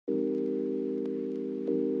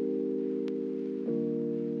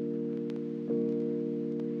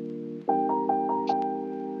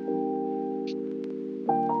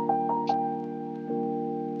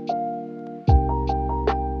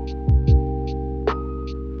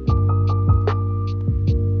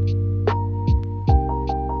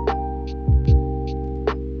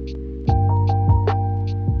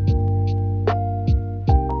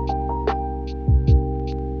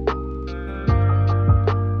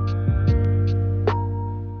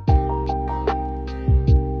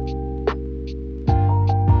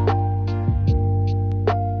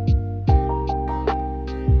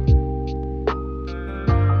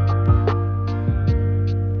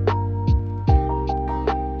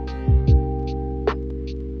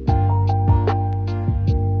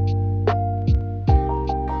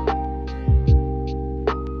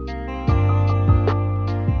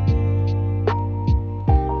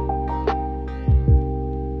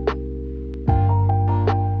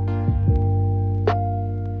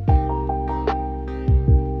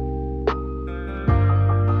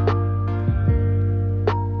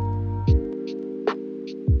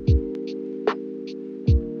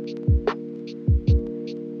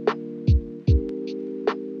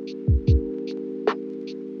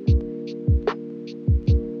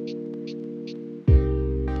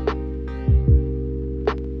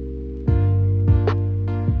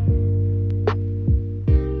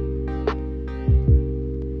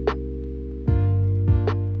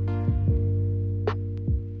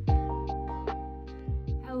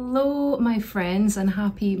friends, and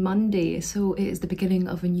happy Monday. So it is the beginning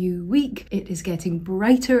of a new week. It is getting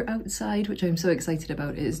brighter outside, which I'm so excited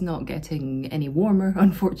about. It is not getting any warmer,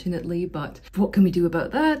 unfortunately, but what can we do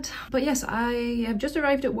about that? But yes, I have just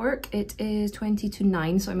arrived at work. It is 20 to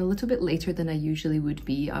 9, so I'm a little bit later than I usually would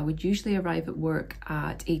be. I would usually arrive at work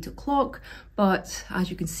at 8 o'clock, but as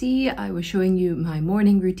you can see, I was showing you my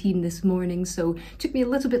morning routine this morning, so it took me a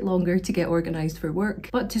little bit longer to get organized for work.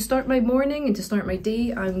 But to start my morning and to start my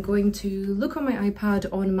day, I'm going to look on my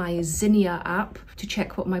iPad on my Zinnia app to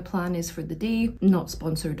check what my plan is for the day. Not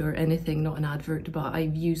sponsored or anything, not an advert, but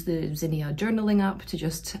I've used the Zinnia journaling app to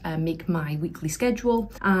just make my weekly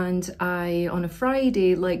schedule. And I, on a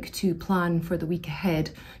Friday, like to plan for the week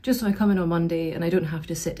ahead, just so I come in on Monday and I don't have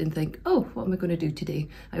to sit and think, oh, what am I going to do today?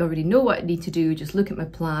 I already know what I need to do, just look at my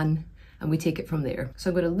plan and we take it from there. So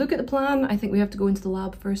I'm going to look at the plan. I think we have to go into the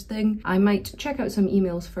lab first thing. I might check out some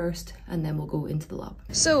emails first and then we'll go into the lab.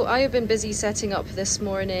 So I have been busy setting up this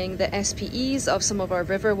morning the SPEs of some of our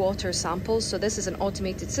river water samples. So this is an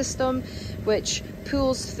automated system which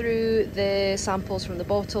pulls through the samples from the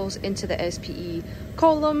bottles into the SPE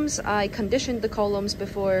columns. I conditioned the columns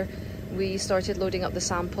before we started loading up the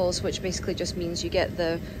samples, which basically just means you get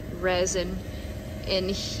the resin in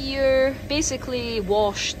here, basically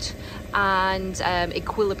washed and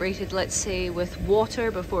equilibrated, let's say, with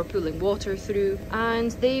water before pulling water through.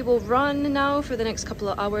 And they will run now for the next couple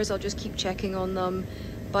of hours. I'll just keep checking on them.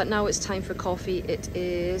 But now it's time for coffee. It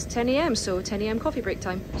is 10 AM, so 10 AM coffee break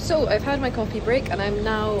time. So I've had my coffee break and I'm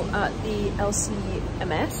now at the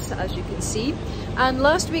LCMS, as you can see. And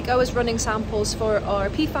last week I was running samples for our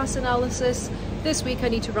PFAS analysis. This week I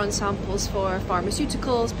need to run samples for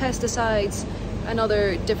pharmaceuticals, pesticides, and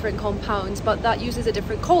other different compounds, but that uses a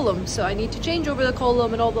different column. So I need to change over the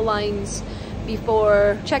column and all the lines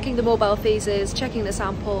before checking the mobile phases, checking the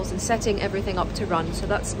samples, and setting everything up to run. So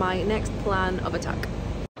that's my next plan of attack.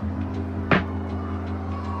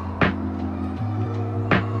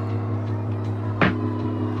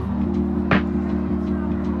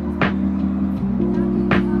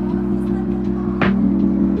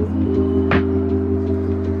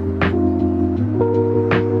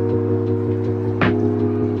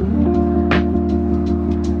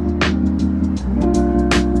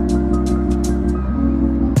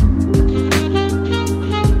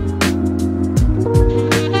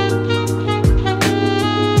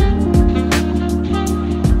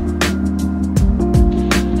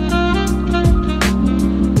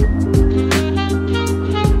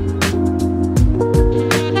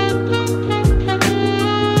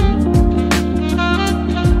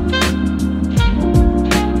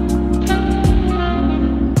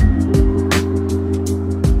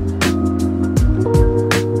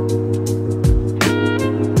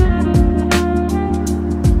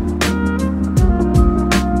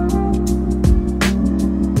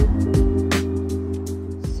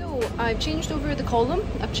 I've changed over the column,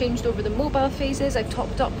 I've changed over the mobile phases, I've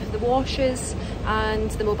topped up the washes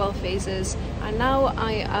and the mobile phases, and now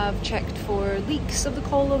I have checked for leaks of the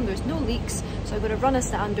column. There's no leaks, so I'm going to run a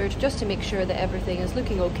standard just to make sure that everything is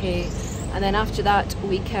looking okay, and then after that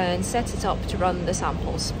we can set it up to run the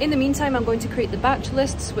samples. In the meantime, I'm going to create the batch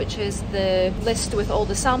lists, which is the list with all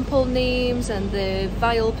the sample names and the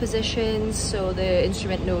vial positions, so the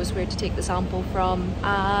instrument knows where to take the sample from,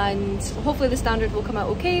 and hopefully the standard will come out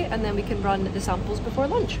okay, and then we can run the samples before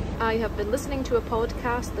lunch. I have been listening to a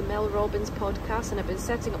podcast, the Mel Robbins podcast, and I've been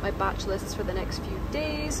setting up my batch lists for the next few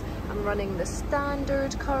days. I'm running the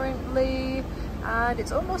standard currently, and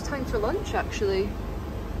it's almost time for lunch actually.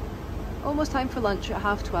 Almost time for lunch at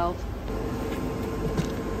 12:30.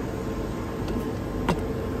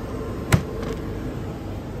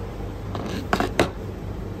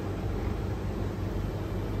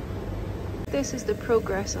 This is the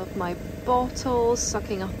progress of my bottles,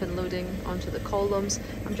 sucking up and loading onto the columns.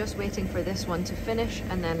 I'm just waiting for this one to finish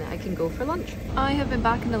and then I can go for lunch. I have been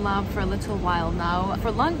back in the lab for a little while now.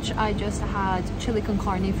 For lunch, I just had chili con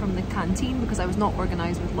carne from the canteen because I was not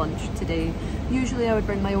organised with lunch today. Usually I would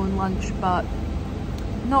bring my own lunch, but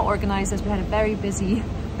not organised as we had a very busy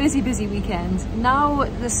weekend. Now,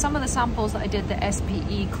 some of the samples that I did the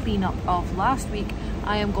SPE cleanup of last week,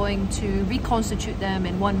 I am going to reconstitute them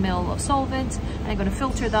in 1 ml of solvent, and I'm going to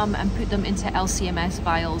filter them and put them into LCMS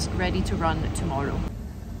vials ready to run tomorrow.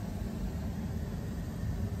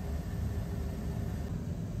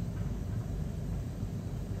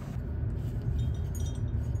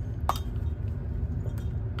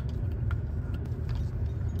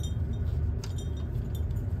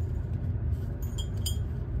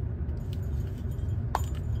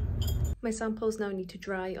 My samples now need to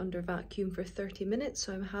dry under vacuum for 30 minutes,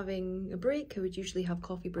 so I'm having a break. I would usually have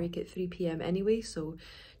coffee break at 3 p.m. anyway, so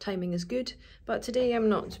timing is good. But today I'm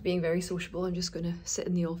not being very sociable. I'm just going to sit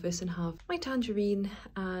in the office and have my tangerine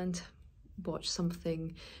and watch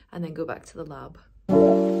something and then go back to the lab.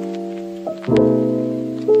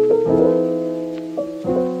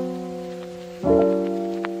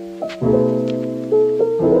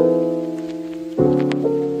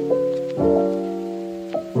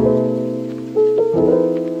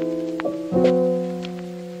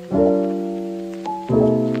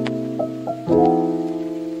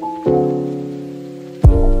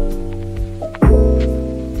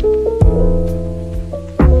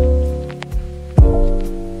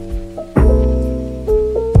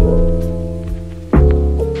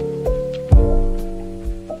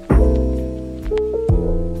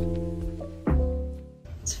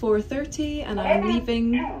 It's 4:30 and I'm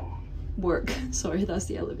leaving work. Sorry, that's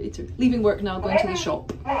the elevator. Leaving work now, going to the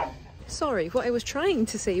shop. Sorry, what I was trying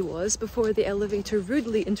to say was, before the elevator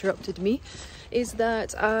rudely interrupted me, is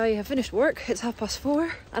that I have finished work. It's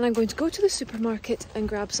 4:30 and I'm going to go to the supermarket and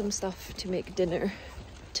grab some stuff to make dinner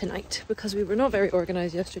tonight, because we were not very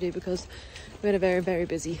organised yesterday because we had a very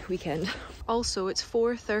busy weekend. Also, it's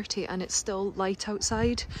 4:30 and it's still light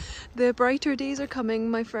outside. The brighter days are coming,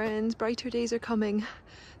 my friends. Brighter days are coming.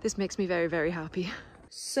 This makes me very happy.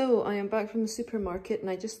 So I am back from the supermarket and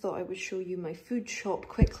I just thought I would show you my food shop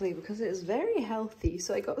quickly because it is very healthy.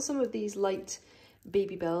 So I got some of these light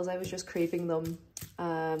Baby Bells. I was just craving them.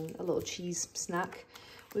 A little cheese snack.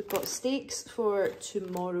 We've got steaks for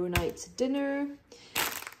tomorrow night's dinner,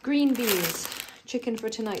 green beans, chicken for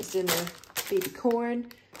tonight's dinner, baby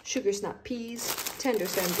corn, sugar snap peas, tender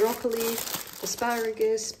stem broccoli,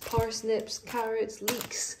 asparagus, parsnips, carrots,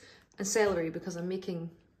 leeks and celery because I'm making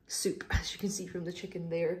soup, as you can see from the chicken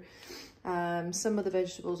there. Some of the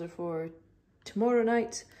vegetables are for tomorrow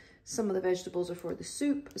night, some of the vegetables are for the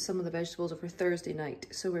soup, some of the vegetables are for Thursday night.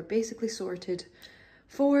 So we're basically sorted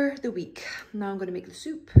for the week. Now I'm going to make the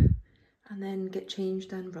soup and then get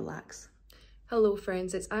changed and relax. Hello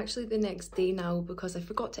friends, it's actually the next day now because I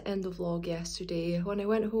forgot to end the vlog yesterday. When I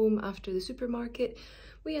went home after the supermarket,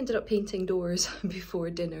 we ended up painting doors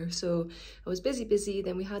before dinner. So I was busy,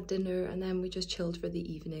 then we had dinner and then we just chilled for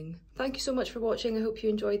the evening. Thank you so much for watching. I hope you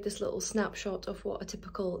enjoyed this little snapshot of what a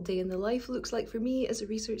typical day in the life looks like for me as a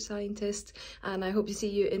research scientist, and I hope to see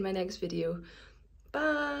you in my next video.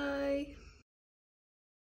 Bye!